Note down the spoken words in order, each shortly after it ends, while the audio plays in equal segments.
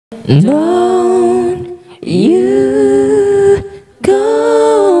Don't you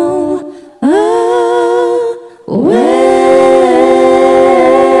go away.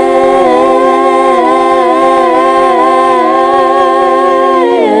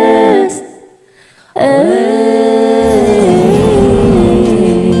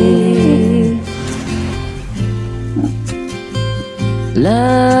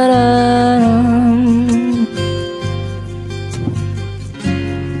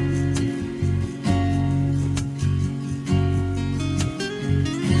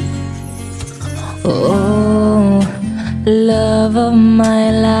 Oh, love of my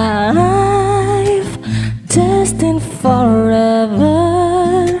life, destined forever,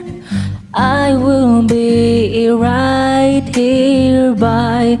 I will be right here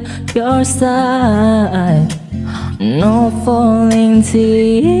by your side. No falling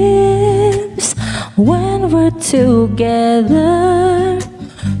tears when we're together.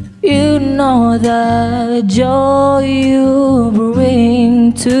 You know the joy you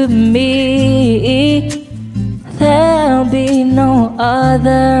bring to me. There'll be no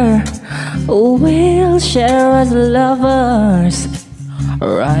other who will share as lovers.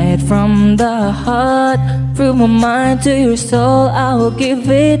 Right from the heart, from my mind to your soul, I will give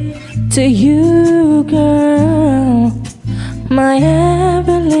it to you, girl. My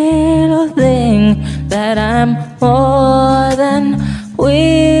every little thing that I'm more than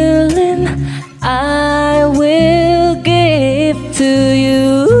willing, I will give to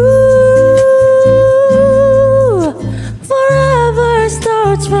you. Forever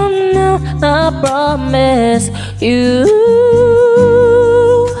starts from now, I promise you.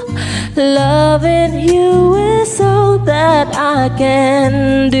 Loving you is all that I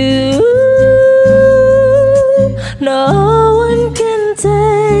can do. No one can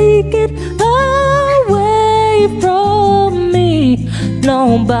take it away from me.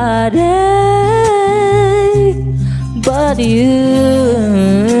 Nobody but you.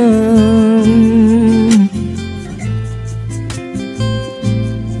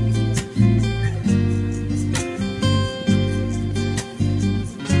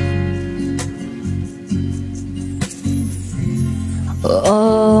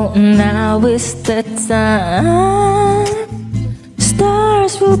 Oh, now is the time.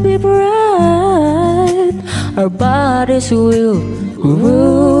 Stars will be bright. Our bodies will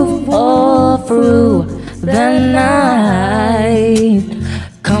move all through the night.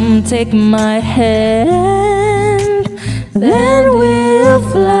 Come take my hand, then we'll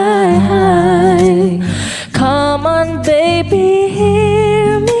fly high. Come on, baby,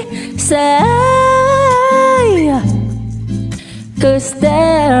 hear me say, 'cause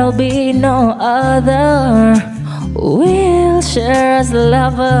there'll be no other we'll share as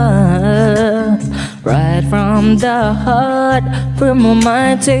lovers. Right from the heart, from my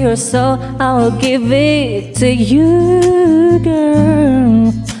mind to your soul, I'll give it to you,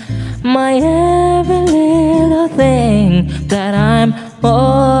 girl. My every little thing that I'm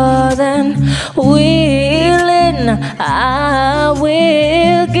more than willing, I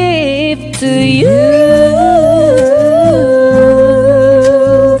will give to you.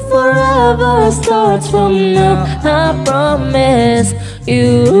 Forever starts from now, I promise you.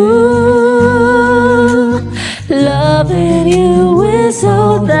 Loving you is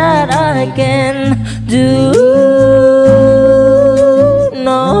all that I can do.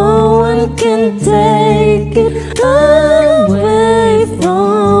 No one can take it away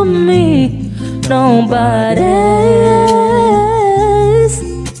from me. Nobody else.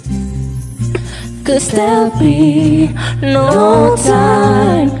 'Cause there'll be no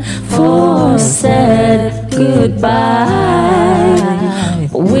time for said goodbye.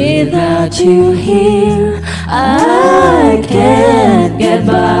 Without you here, I can't get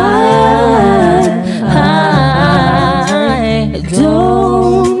by.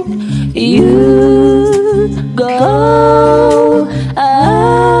 Don't you go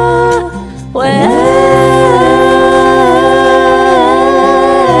away.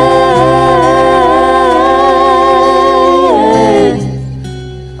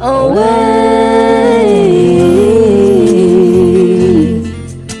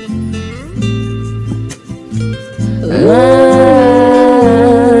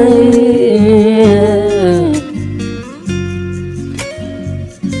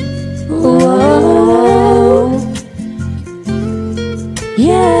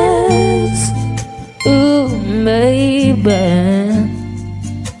 Yes, ooh, baby.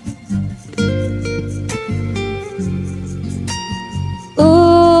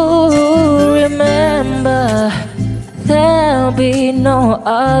 Ooh, remember, there'll be no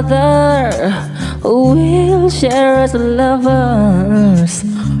other who we'll share as lovers,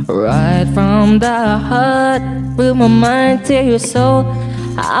 right from the heart, from my mind to your soul.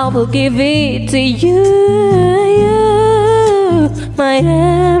 I will give it to you, my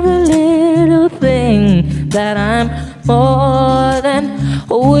every little thing that I'm more than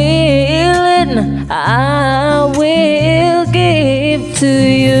willing, I will give to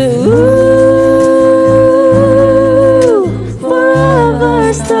you.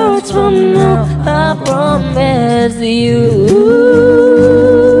 Forever starts from now, I promise you.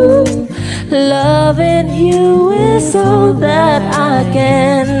 Loving you is all that I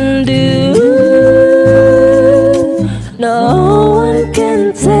can do. No one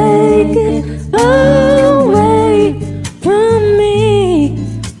can take it away from me,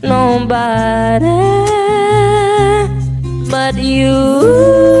 nobody but you.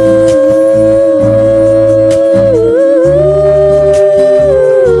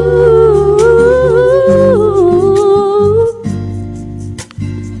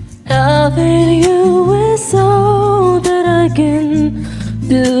 Loving you is all that I can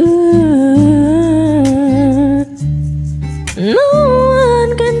do. No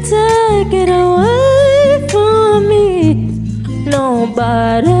one can take it away from me,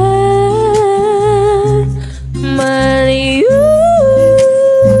 nobody but you.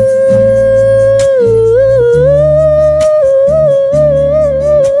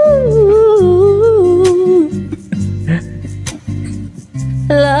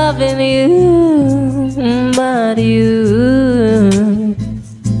 Loving you, but you.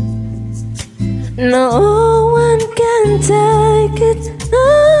 No one can take it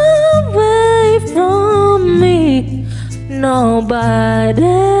away from me, nobody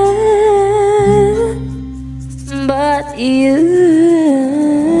but you.